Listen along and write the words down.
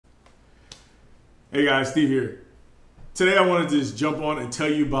Hey guys, Steve here. Today I wanted to just jump on and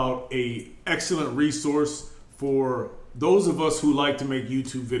tell you about an excellent resource for those of us who like to make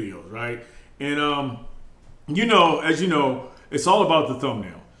YouTube videos, right? And as you know, it's all about the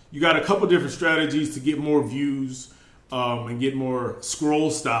thumbnail. You got a couple different strategies to get more views and get more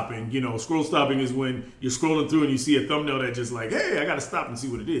scroll stopping. Scroll stopping is when you're scrolling through and you see a thumbnail that just like, hey, I got to stop and see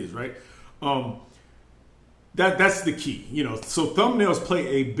what it is, right? That's the key, So thumbnails play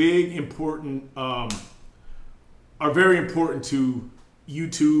a big, important, are very important to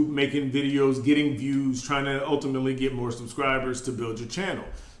YouTube, making videos, getting views, trying to ultimately get more subscribers to build your channel.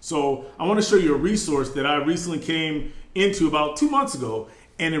 So I want to show you a resource that I recently came into about 2 months ago,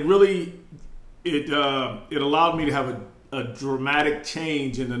 and it allowed me to have a dramatic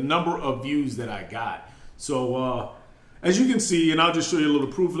change in the number of views that I got. So as you can see, and I'll just show you a little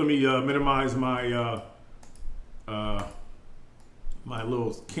proof. Let me minimize my my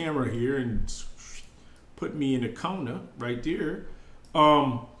little camera here and put me in the corner right there.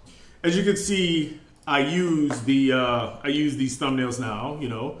 As you can see, I use these thumbnails now,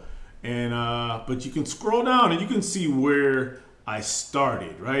 but you can scroll down and you can see where I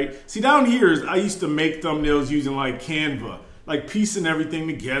started, right? See, down here, I used to make thumbnails using like Canva, like piecing everything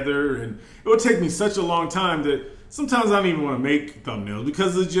together, and it would take me such a long time that sometimes I don't even want to make thumbnails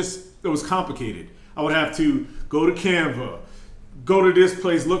because it was complicated. I would have to go to Canva, go to this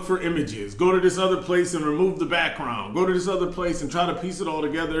place, look for images, go to this other place and remove the background, go to this other place and try to piece it all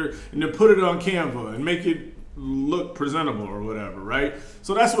together and then put it on Canva and make it look presentable or whatever, right?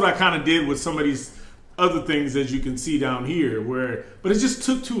 So that's what I kind of did with some of these other things, as you can see down here, but it just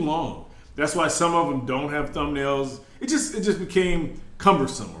took too long. That's why some of them don't have thumbnails. It just became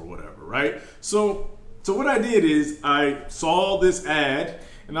cumbersome or whatever, right? So what I did is I saw this ad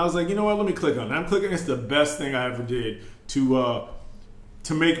and I was like, you know what, let me click on it. I'm clicking, it's the best thing I ever did to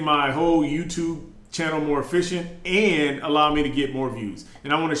make my whole YouTube channel more efficient and allow me to get more views.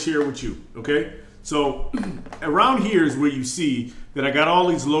 And I want to share it with you, okay? So around here is where you see that I got all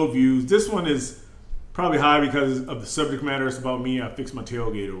these low views. This one is probably high because of the subject matter. It's about me, I fixed my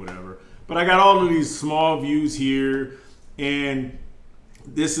tailgate or whatever. But I got all of these small views here, and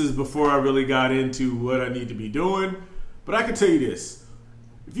this is before I really got into what I need to be doing. But I can tell you this.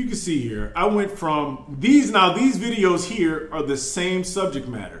 If you can see here, I went from these videos here are the same subject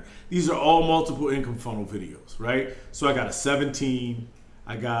matter. These are all multiple income funnel videos, right? So I got a 17,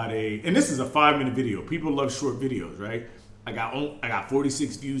 and this is a 5-minute video. People love short videos, right? I got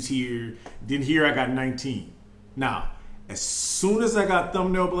 46 views here. Then here I got 19. Now, as soon as I got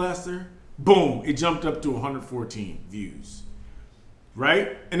Thumbnail Blaster, boom, it jumped up to 114 views,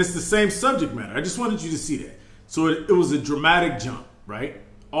 right? And it's the same subject matter. I just wanted you to see that. So it was a dramatic jump, right?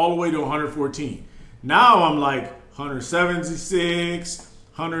 All the way to 114. Now I'm like 176,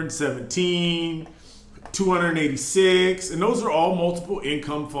 117, 286, and those are all multiple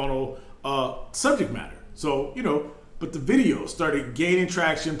income funnel subject matter. So, but the videos started gaining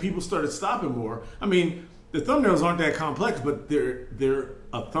traction. People started stopping more. I mean, the thumbnails aren't that complex, but they're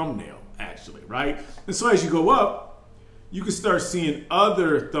a thumbnail actually, right? And so as you go up, you can start seeing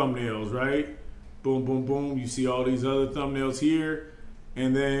other thumbnails, right? Boom, boom, boom. You see all these other thumbnails here.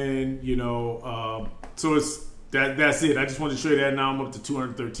 And then, so that's it. I just wanted to show you that. Now I'm up to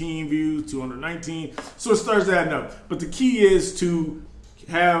 213 views, 219. So it starts adding up. But the key is to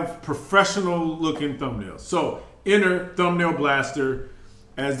have professional looking thumbnails. So enter Thumbnail Blaster.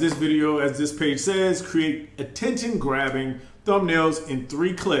 As this page says, create attention grabbing thumbnails in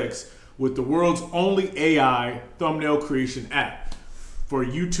 3 clicks with the world's only AI thumbnail creation app for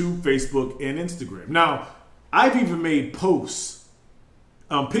YouTube, Facebook, and Instagram. Now, I've even made posts,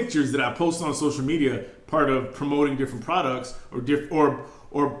 pictures that I post on social media, part of promoting different products or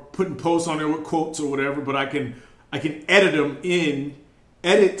putting posts on there with quotes or whatever. But I can edit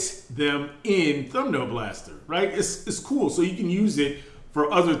them in Thumbnail Blaster, right? It's cool, so you can use it for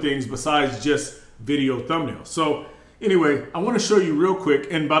other things besides just video thumbnails. So anyway, I want to show you real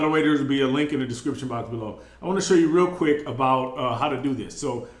quick. And by the way, there's will be a link in the description box below. I want to show you real quick about how to do this.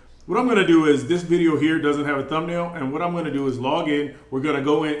 So what I'm going to do is, this video here doesn't have a thumbnail, and what I'm going to do is log in. We're going to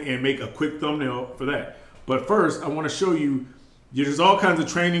go in and make a quick thumbnail for that. But first, I want to show you, there's all kinds of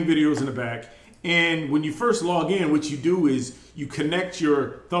training videos in the back. And when you first log in, what you do is you connect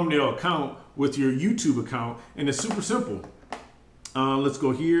your thumbnail account with your YouTube account, and it's super simple. Let's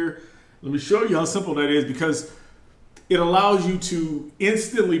go here. Let me show you how simple that is, because it allows you to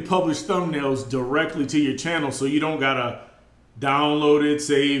instantly publish thumbnails directly to your channel, so you don't gotta download it,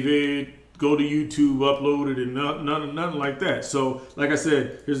 save it, go to YouTube, upload it, and nothing like that. So like I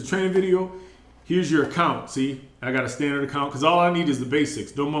said, here's a training video. Here's your account. See, I got a standard account because all I need is the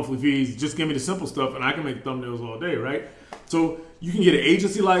basics, no monthly fees. Just give me the simple stuff, and I can make thumbnails all day, right? So you can get an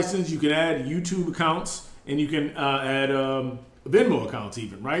agency license, you can add YouTube accounts, and you can add Venmo accounts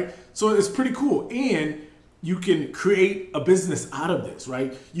even, right? So it's pretty cool, and you can create a business out of this,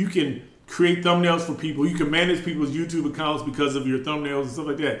 right? You can create thumbnails for people. You can manage people's YouTube accounts because of your thumbnails and stuff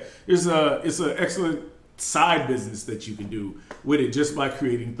like that. It's an excellent side business that you can do with it just by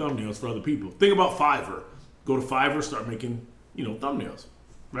creating thumbnails for other people. Think about Fiverr. Go to Fiverr, start making, thumbnails,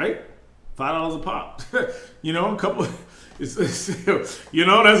 right? $5 a pop. A couple. It's that's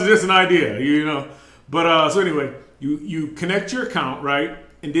just an idea, But so anyway, you connect your account, right,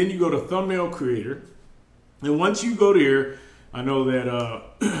 and then you go to Thumbnail Creator, and once you go there, I know that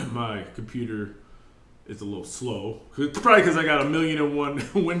my computer is a little slow, probably because I got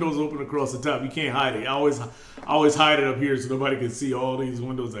 1,000,001 windows open across the top. You can't hide it. I always hide it up here so nobody can see all these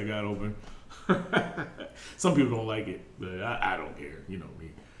windows I got open. Some people don't like it, but I don't care. You know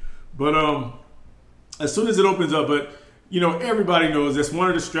me. But as soon as it opens up, everybody knows that's one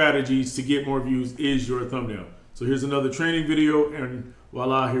of the strategies to get more views is your thumbnail. So here's another training video, and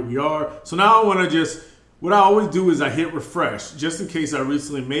voila, here we are. So now I want to what I always do is I hit refresh, just in case I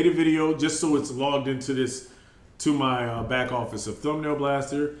recently made a video, just so it's logged into to my back office of Thumbnail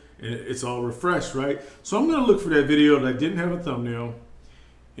Blaster, and it's all refreshed, right? So I'm gonna look for that video that didn't have a thumbnail,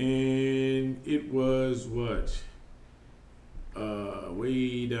 and it was what?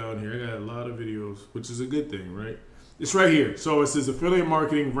 Way down here. I got a lot of videos, which is a good thing, right? It's right here. So it says affiliate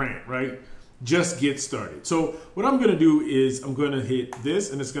marketing rant, right? Just get started. So what I'm gonna do is I'm gonna hit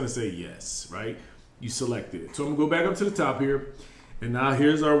this, and it's gonna say yes, right? You selected it. So I'm gonna go back up to the top here, and now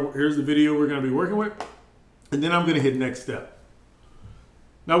here's the video we're gonna be working with, and then I'm gonna hit next step.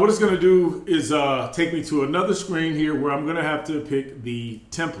 Now what it's gonna do is take me to another screen here where I'm gonna have to pick the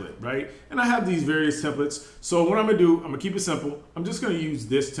template, right? And I have these various templates. So what I'm gonna do, I'm gonna keep it simple. I'm just gonna use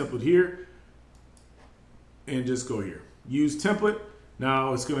this template here, and just go here. Use template.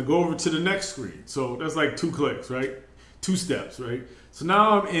 Now it's gonna go over to the next screen. So that's like 2 clicks, right? 2 steps, right? So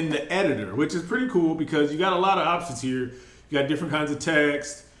now I'm in the editor, which is pretty cool because you got a lot of options here. You got different kinds of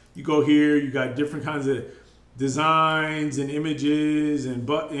text. You go here, you got different kinds of designs and images and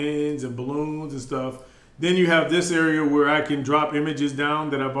buttons and balloons and stuff. Then you have this area where I can drop images down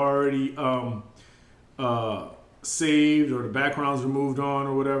that I've already saved, or the background's removed on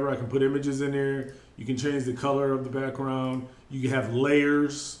or whatever. I can put images in there. You can change the color of the background. You can have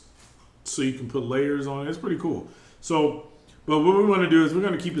layers, so you can put layers on it. It's pretty cool. So, but what we want to do is we're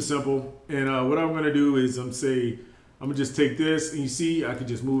going to keep it simple. And what I'm going to do is I'm going to just take this, and you see I can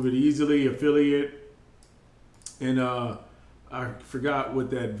just move it easily, affiliate. And I forgot what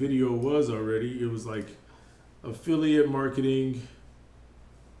that video was already. It was like affiliate marketing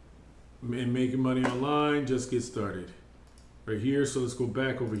and making money online. Just get started right here. So let's go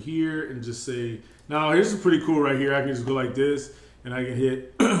back over here and just say, now here's pretty cool right here. I can just go like this, and I can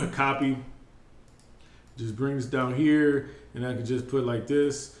hit copy. Just bring this down here, and I can just put like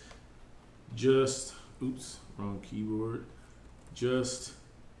this. Just, oops, wrong keyboard. Just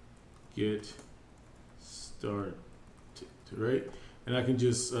get started, right? And I can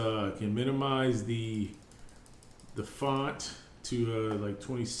just can minimize the font to like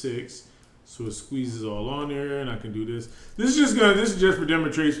 26, so it squeezes all on there, and I can do this. This is just for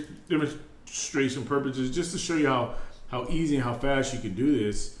demonstration purposes, just to show you how easy and how fast you can do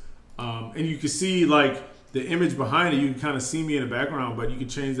this. And you can see like the image behind it. You can kind of see me in the background, but you can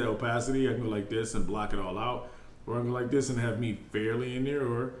change that opacity. I can go like this and block it all out, or I can go like this and have me fairly in there,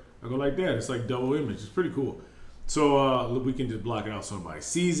 or I go like that. It's like double image. It's pretty cool. So we can just block it out so nobody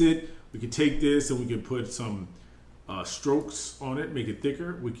sees it. We can take this and we can put some strokes on it, make it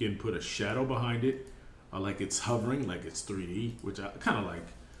thicker. We can put a shadow behind it, like it's hovering, like it's 3D, which I kind of like.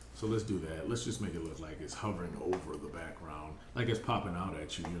 So let's do that. Let's just make it look like it's hovering over the background, like it's popping out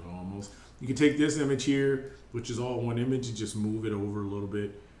at you, almost. You can take this image here, which is all one image, and just move it over a little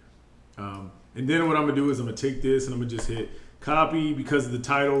bit. And then what I'm gonna do is I'm gonna take this and I'm gonna just hit copy, because the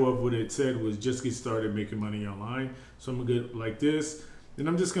title of what it said was just get started making money online. So I'm gonna get like this, and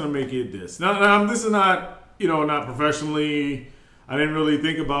I'm just gonna make it this. Now this is not, not professionally. I didn't really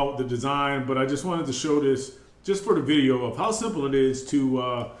think about the design, but I just wanted to show this just for the video of how simple it is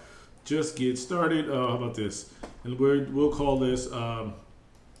to just get started. How about this? And we'll call this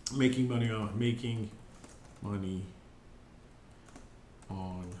making money online,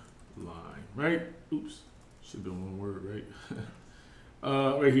 right? Oops, should have been one word, right?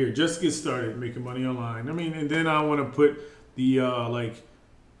 Right here, just get started making money online. And then I want to put the like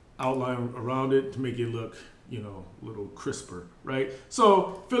outline around it to make it look, a little crisper, right?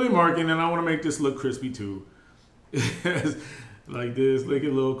 So affiliate marketing, and I want to make this look crispy too. like this, make it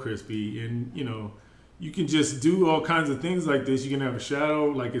a little crispy. And you know, you can just do all kinds of things like this. You can have a shadow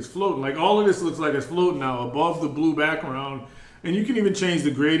like it's floating. Like all of this looks like it's floating now above the blue background. And you can even change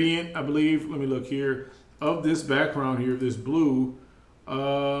the gradient, I believe. Let me look here. Of this background here, this blue.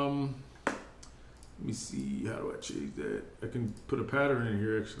 Let me see, how do I change that? I can put a pattern in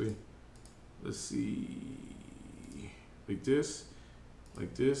here actually. Let's see, like this,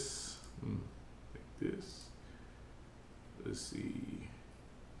 like this, like this. Let's see,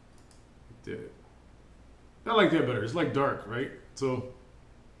 like that. I like that better. It's like dark, right? So,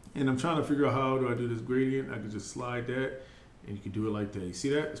 and I'm trying to figure out how do I do this gradient. I can just slide that, and you can do it like that. You see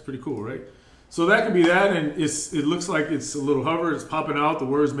that? It's pretty cool, right? So that could be that, and it looks like it's a little hover. It's popping out. The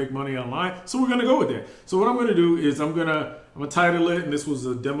words make money online. So we're gonna go with that. So what I'm gonna do is I'm gonna title it, and this was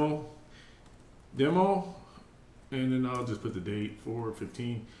a demo, and then I'll just put the date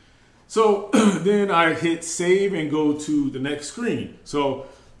 4/15. So then I hit save and go to the next screen. So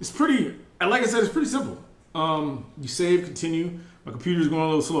it's pretty, like I said, it's pretty simple. You save, continue. My computer's going a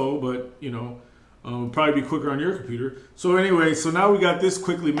little slow, but you know. Probably be quicker on your computer. So anyway, so now we got this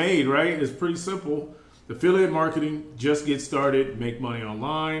quickly made, right? It's pretty simple. Affiliate marketing, just get started, make money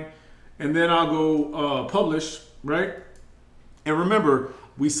online. And then I'll go publish, right? And remember,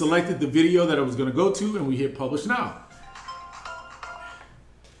 we selected the video that I was gonna go to and we hit publish now.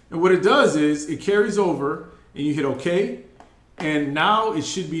 And what it does is it carries over and you hit okay. And now it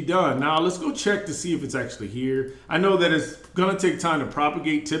should be done. Now let's go check to see if it's actually here. I know that it's gonna take time to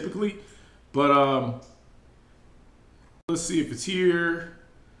propagate typically, but let's see if it's here.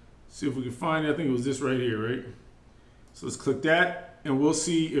 See if we can find it. I think it was this right here, right? So let's click that, and we'll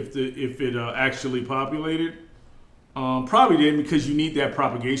see if it actually populated. Probably didn't because you need that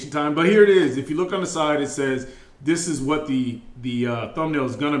propagation time. But here it is. If you look on the side, it says this is what the thumbnail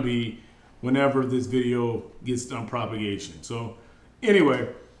is gonna be whenever this video gets done propagation. So anyway,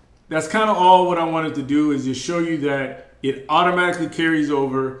 that's kind of all what I wanted to do is just show you that it automatically carries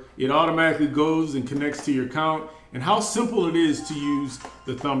over, it automatically goes and connects to your account, and how simple it is to use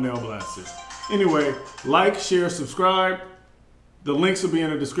the thumbnail blaster. Anyway, like, share, subscribe. The links will be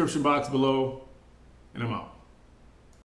in the description box below, and I'm out.